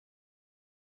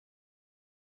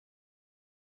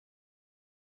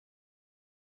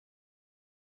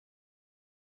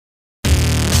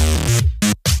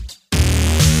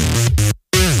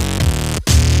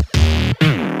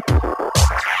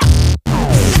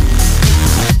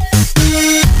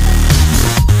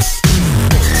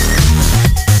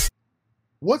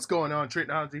going on,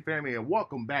 Tricology family, and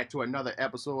welcome back to another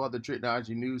episode of the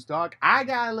Tricology News Talk. I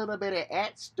got a little bit of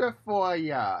extra for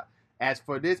ya. As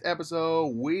for this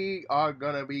episode, we are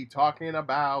going to be talking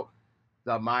about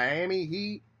the Miami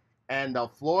Heat and the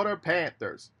Florida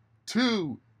Panthers.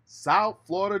 Two South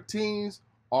Florida teams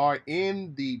are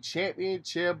in the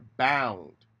championship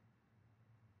bound.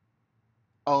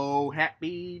 Oh,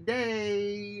 happy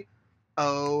day.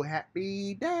 Oh,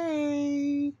 happy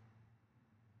day.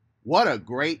 What a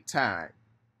great time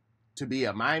to be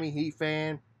a Miami Heat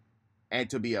fan and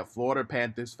to be a Florida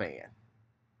Panthers fan.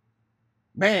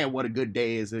 Man, what a good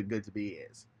day is it good to be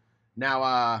is.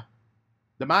 Now,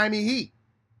 the Miami Heat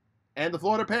and the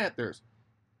Florida Panthers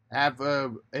have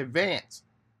advanced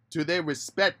to their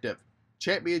respective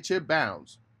championship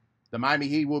bounds. The Miami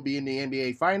Heat will be in the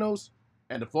NBA Finals,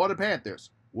 and the Florida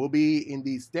Panthers will be in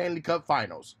the Stanley Cup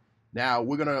Finals. Now,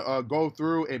 we're going to go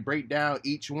through and break down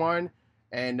each one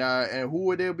and who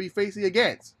would they be facing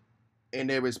against in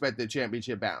their respective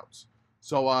championship bounds.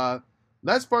 So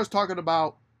let's first talk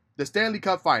about the Stanley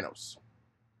Cup Finals.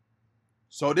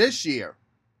 So this year,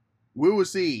 we will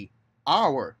see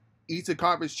our Eastern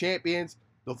Conference champions,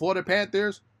 the Florida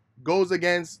Panthers, goes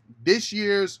against this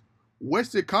year's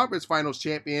Western Conference Finals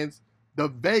champions, the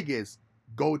Vegas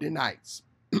Golden Knights.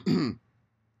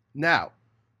 Now,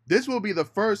 this will be the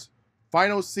first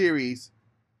final series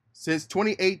since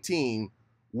 2018,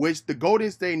 which the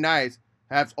Golden State Knights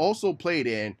have also played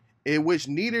in which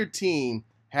neither team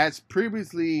has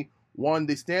previously won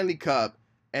the Stanley Cup,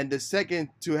 and the second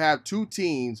to have two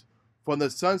teams from the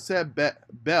Sunset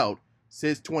Belt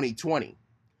since 2020.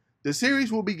 The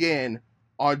series will begin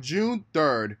on June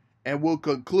 3rd and will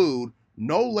conclude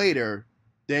no later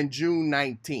than June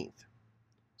 19th.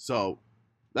 So,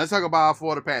 let's talk about our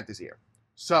Florida Panthers here.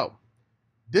 So,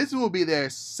 this will be their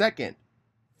second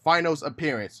finals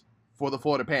appearance for the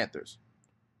Florida Panthers.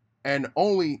 And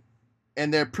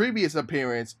their previous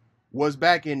appearance was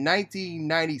back in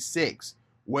 1996,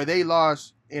 where they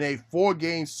lost in a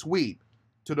 4-game sweep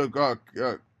to the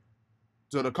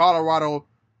Colorado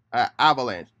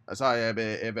Avalanche. Sorry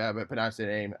if I pronounced the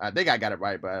name. I think I got it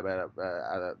right, but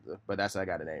that's how I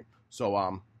got the name.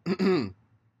 So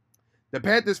the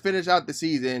Panthers finished out the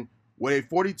season with a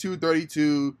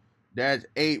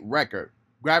 42-32-8 record,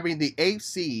 grabbing the 8th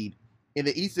seed in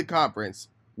the Eastern Conference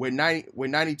with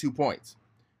 92 points.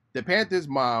 The Panthers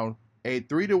mount a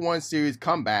 3-1 series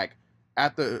comeback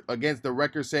against the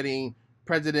record-setting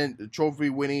President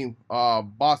Trophy-winning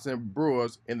Boston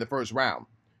Bruins in the first round,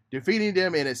 defeating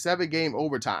them in a 7-game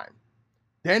overtime.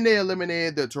 Then they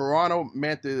eliminated the Toronto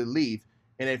Maple Leafs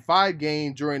in a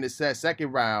 5-game during the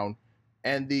second round,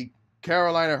 and the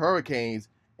Carolina Hurricanes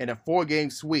in a 4-game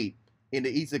sweep in the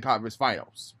Eastern Conference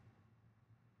Finals.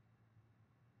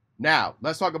 Now,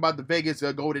 let's talk about the Vegas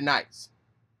Golden Knights.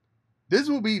 This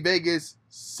will be Vegas'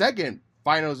 second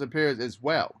finals appearance as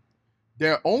well.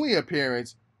 Their only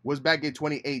appearance was back in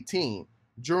 2018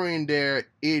 during their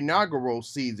inaugural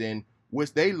season,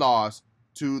 which they lost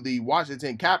to the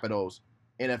Washington Capitals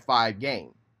in a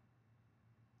 5-game.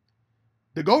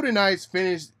 The Golden Knights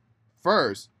finished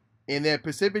first in their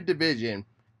Pacific Division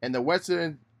and the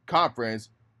Western Conference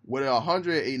with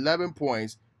 111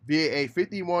 points via a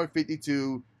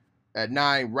 51-52-9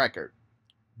 record.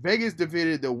 Vegas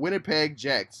defeated the Winnipeg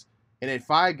Jets in a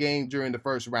 5-game during the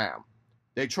first round.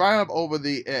 They triumphed over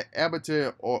the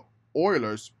Edmonton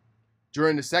Oilers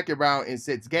during the second round in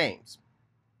 6 games,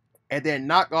 and then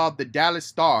knocked off the Dallas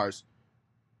Stars,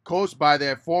 coached by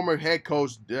their former head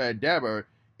coach Dever,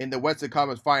 in the Western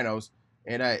Conference Finals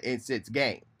in 6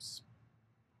 games.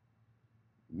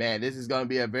 Man, this is going to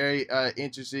be a very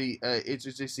interesting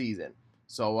season.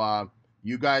 So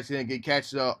you guys can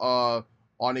catch on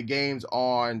the games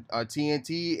on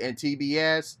TNT and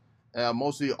TBS,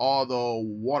 mostly all the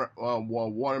Warner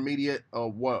Media,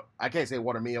 I can't say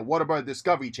Warner Media, Warner Brothers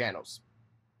Discovery channels.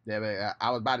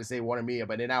 I was about to say Warner Media,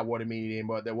 but they're not Warner Media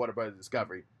anymore. They're Warner Brothers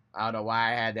Discovery. I don't know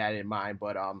why I had that in mind,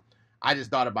 but I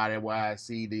just thought about it when I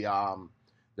see the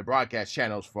broadcast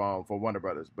channels from Warner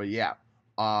Brothers. But yeah,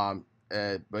 TNT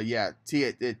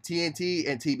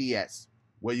and TBS,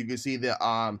 where you can see the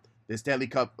Stanley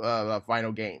Cup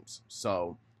final games.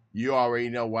 So you already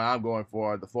know what I'm going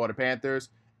for, the Florida Panthers,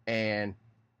 and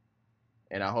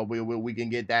I hope we can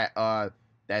get that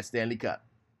Stanley Cup.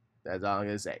 That's all I'm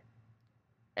gonna say.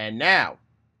 And now,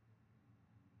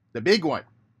 the big one.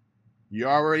 You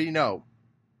already know.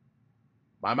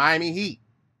 My Miami Heat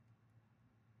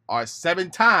are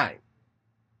 7-time,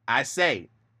 I say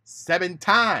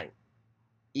 7-time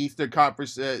Eastern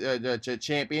Conference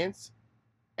champions,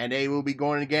 and they will be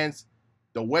going against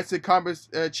the Western Conference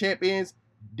champions,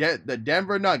 the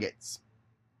Denver Nuggets.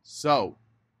 So,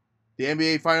 the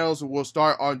NBA Finals will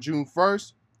start on June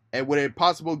 1st, and with a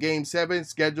possible Game 7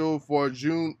 scheduled for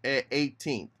June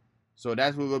 18th. So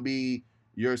that's what will be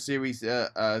your series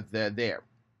there.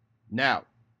 Now,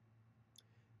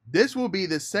 this will be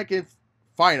the second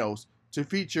finals to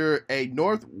feature a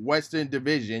Northwestern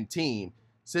Division team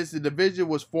since the division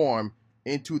was formed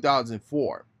in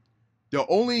 2004. The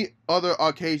only other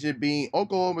occasion being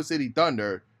Oklahoma City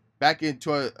Thunder back in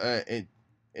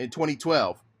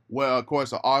 2012, where, of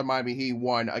course, our Miami Heat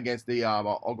won against the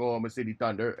Oklahoma City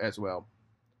Thunder as well.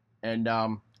 And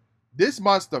this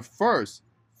marks the first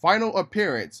final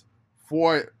appearance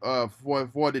for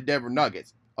the Denver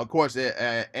Nuggets. Of course,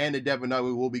 and the Denver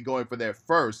Nuggets will be going for their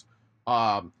first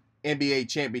NBA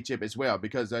championship as well,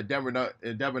 because Denver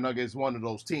Nuggets is one of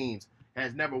those teams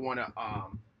has never won an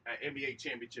NBA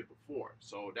championship before.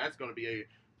 So that's going to be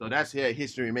that's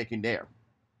history making there.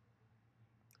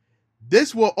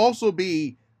 This will also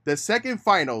be the second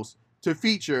finals to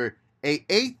feature a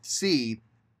 8th seed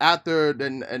after the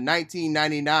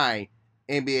 1999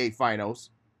 NBA Finals,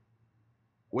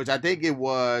 which I think it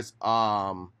was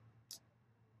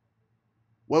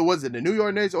what was it, the New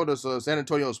York Knicks or the San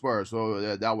Antonio Spurs?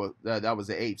 So that was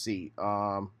the 8th seed.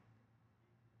 I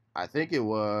think it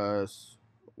was.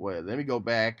 Wait, let me go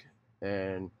back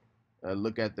and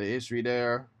look at the history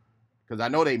there, because I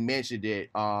know they mentioned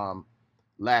it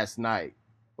last night.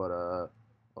 But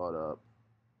hold up.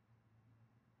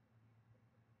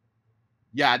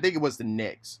 Yeah, I think it was the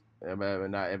Knicks. If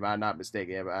I'm not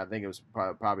mistaken, I think it was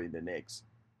probably the Knicks.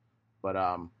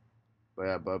 But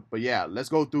yeah, let's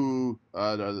go through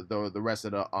the rest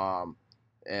of the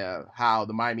how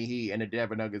the Miami Heat and the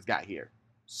Denver Nuggets got here.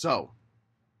 So,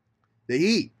 the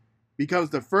Heat becomes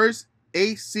the first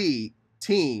 8th seed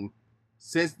team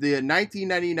since the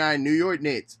 1999 New York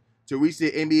Knicks to reach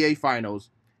the NBA Finals,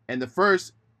 and the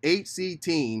first 8th seed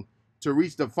team to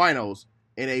reach the finals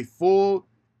in a full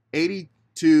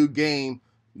 82-game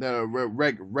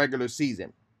regular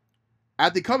season.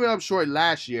 After coming up short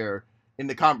last year in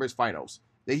the conference finals,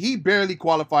 the Heat barely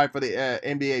qualified for the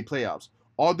NBA playoffs.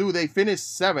 Although they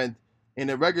finished 7th in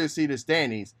the regular season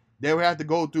standings, they would have to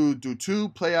go through 2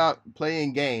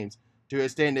 playing games to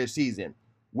extend their season,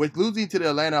 with losing to the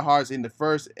Atlanta Hawks in the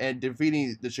first and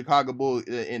defeating the Chicago Bulls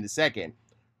in the second,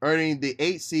 earning the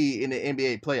 8th seed in the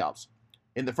NBA playoffs.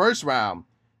 In the first round,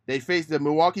 they faced the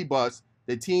Milwaukee Bucks,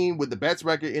 the team with the best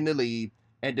record in the league,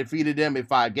 and defeated them in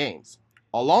 5 games.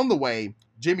 Along the way,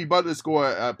 Jimmy Butler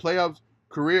scored a playoff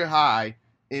career high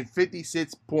in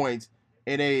 56 points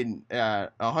in a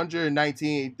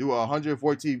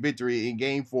 119-114 victory in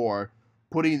Game 4,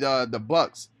 putting the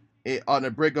Bucks on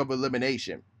the brink of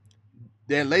elimination.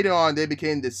 Then later on, they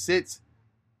became the 6th,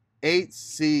 8th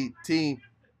seed team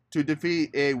to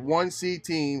defeat a 1 seed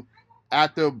team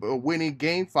after winning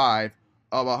Game 5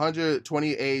 of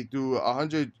 128 through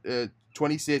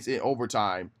 126 in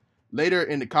overtime. Later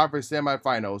in the conference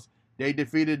semifinals, they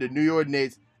defeated the New York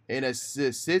Knicks in a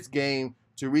 6th game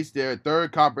to reach their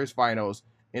 3rd conference finals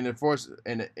in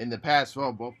the past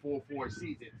full 4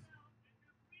 seasons.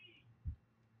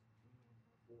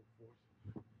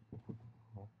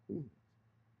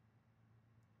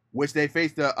 Which they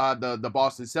faced the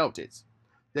Boston Celtics.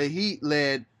 The Heat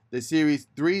led the series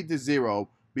 3-0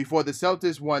 before the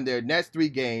Celtics won their next 3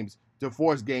 games to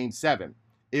force Game 7,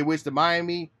 in which the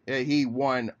Miami Heat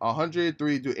won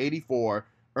 103-84,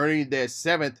 earning their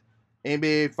 7th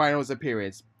NBA Finals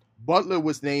appearance. Butler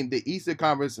was named the Eastern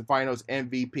Conference Finals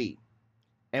MVP.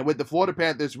 And with the Florida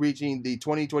Panthers reaching the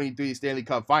 2023 Stanley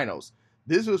Cup Finals,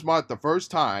 this was marked the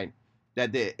first time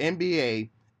that the NBA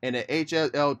and the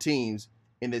HLL teams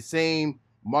in the same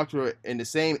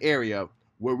area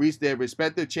will reach their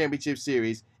respective championship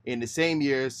series in the same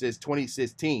year since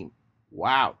 2016.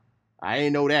 Wow, I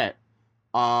didn't know that.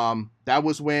 That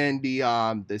was when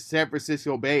the San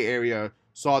Francisco Bay Area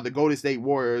saw the Golden State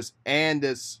Warriors and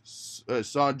the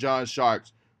St. John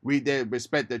Sharks reach their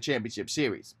respective championship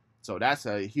series. So that's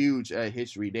a huge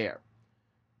history there.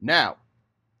 Now,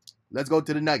 let's go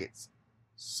to the Nuggets.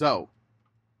 So,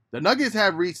 the Nuggets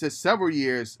have reached several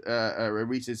years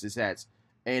reached this success.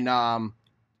 And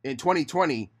in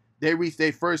 2020, they reached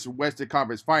their first Western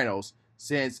Conference Finals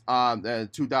since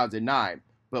 2009,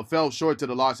 but fell short to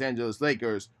the Los Angeles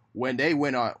Lakers when they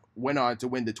went on to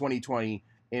win the 2020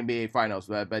 NBA Finals.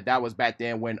 But that was back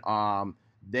then when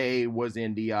they was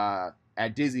in the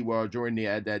at Disney World during the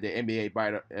NBA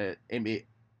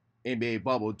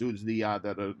bubble due to the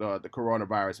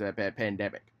coronavirus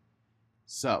pandemic.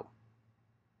 So,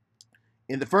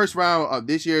 in the first round of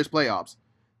this year's playoffs,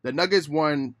 the Nuggets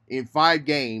won in 5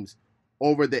 games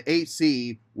over the 8th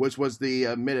seed, which was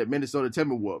the Minnesota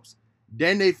Timberwolves.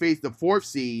 Then they faced the fourth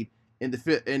seed in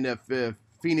the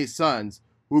Phoenix Suns,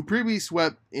 who previously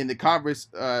swept in the conference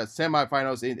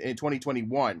semifinals in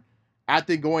 2021.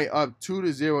 After going up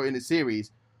 2-0 in the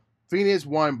series, Phoenix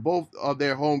won both of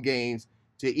their home games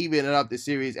to even it up the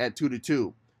series at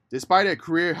 2-2, despite a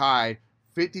career high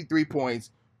 53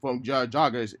 points from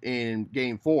joggers in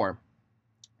Game 4.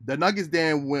 The Nuggets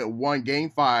then won Game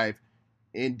 5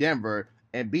 in Denver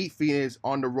and beat Phoenix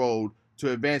on the road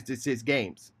to advance to 6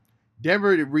 games.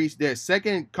 Denver reached their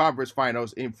second conference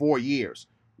finals in 4 years,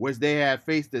 which they had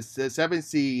faced the 7th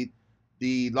seed,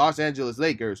 the Los Angeles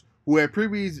Lakers, who had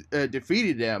previously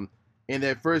defeated them in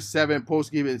their first 7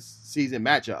 postseason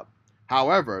matchup.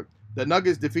 However, the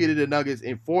Nuggets defeated the Nuggets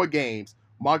in 4 games,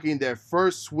 marking their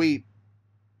first sweep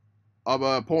of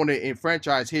an opponent in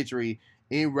franchise history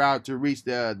en route to reach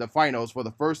the finals for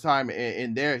the first time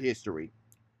in their history.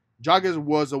 Joggers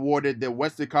was awarded the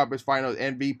Western Conference Finals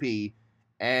MVP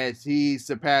as he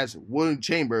surpassed William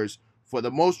Chambers for the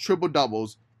most triple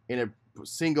doubles in a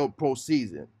single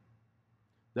postseason.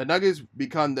 The Nuggets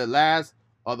become the last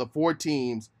of the 4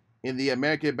 teams in the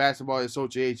American Basketball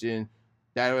Association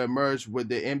that emerged with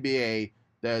the NBA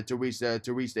to reach the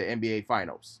NBA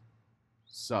Finals.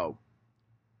 So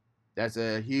that's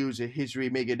a huge history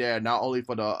maker there, not only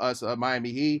for us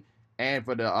Miami Heat and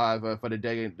for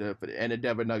the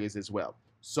Denver Nuggets as well.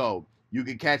 So you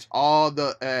can catch all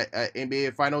the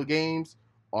NBA Final games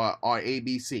on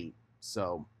ABC.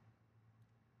 So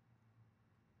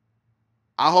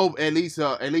I hope at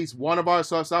least one of our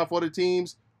South Florida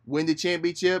teams win the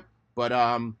championship. But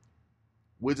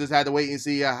we'll just have to wait and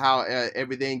see how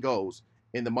everything goes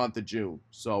in the month of June.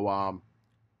 So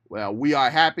well, we are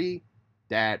happy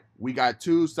that we got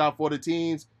 2 South Florida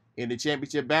teams in the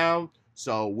championship bound.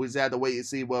 So we just have to wait and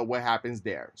see what happens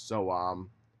there. So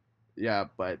yeah,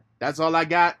 but that's all I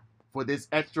got for this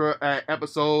extra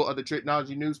episode of the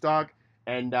Tricology News Talk.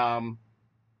 And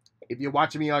if you're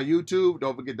watching me on YouTube,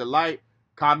 don't forget to like,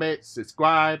 comment,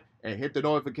 subscribe, and hit the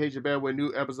notification bell when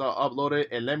new episodes are uploaded.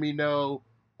 And let me know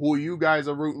who you guys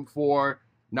are rooting for,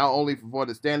 not only for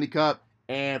the Stanley Cup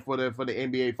and for the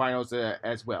NBA Finals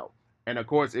as well. And of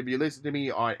course, if you listen to me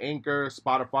on Anchor,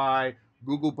 Spotify,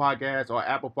 Google Podcasts, or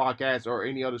Apple Podcasts, or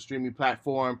any other streaming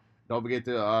platform, don't forget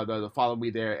to follow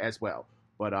me there as well.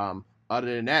 But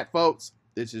other than that, folks,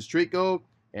 this is Trico,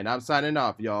 and I'm signing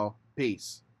off, y'all.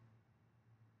 Peace.